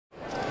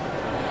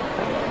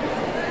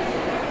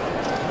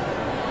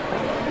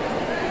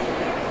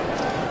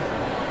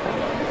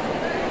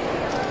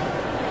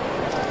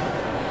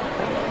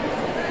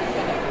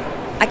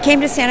came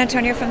to San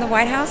Antonio from the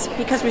White House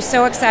because we're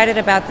so excited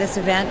about this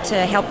event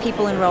to help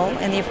people enroll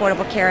in the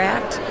Affordable Care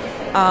Act.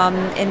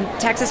 In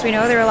Texas, we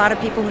know there are a lot of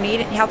people who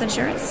need health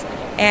insurance,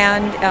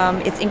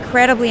 and it's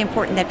incredibly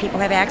important that people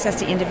have access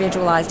to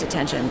individualized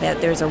attention.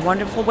 That there's a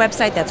wonderful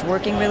website that's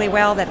working really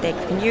well that they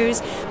can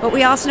use, but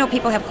we also know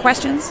people have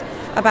questions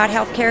about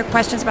health care,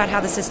 questions about how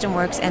the system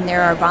works, and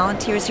there are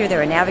volunteers here, there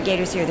are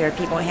navigators here, there are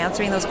people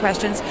answering those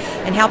questions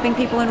and helping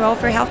people enroll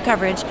for health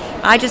coverage.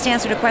 I just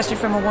answered a question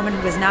from a woman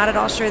who is not at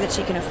all sure that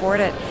she can afford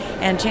it,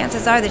 and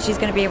chances are that she's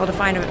going to be able to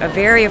find a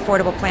very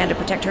affordable plan to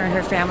protect her and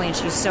her family, and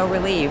she's so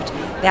relieved.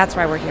 That's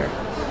why we're here.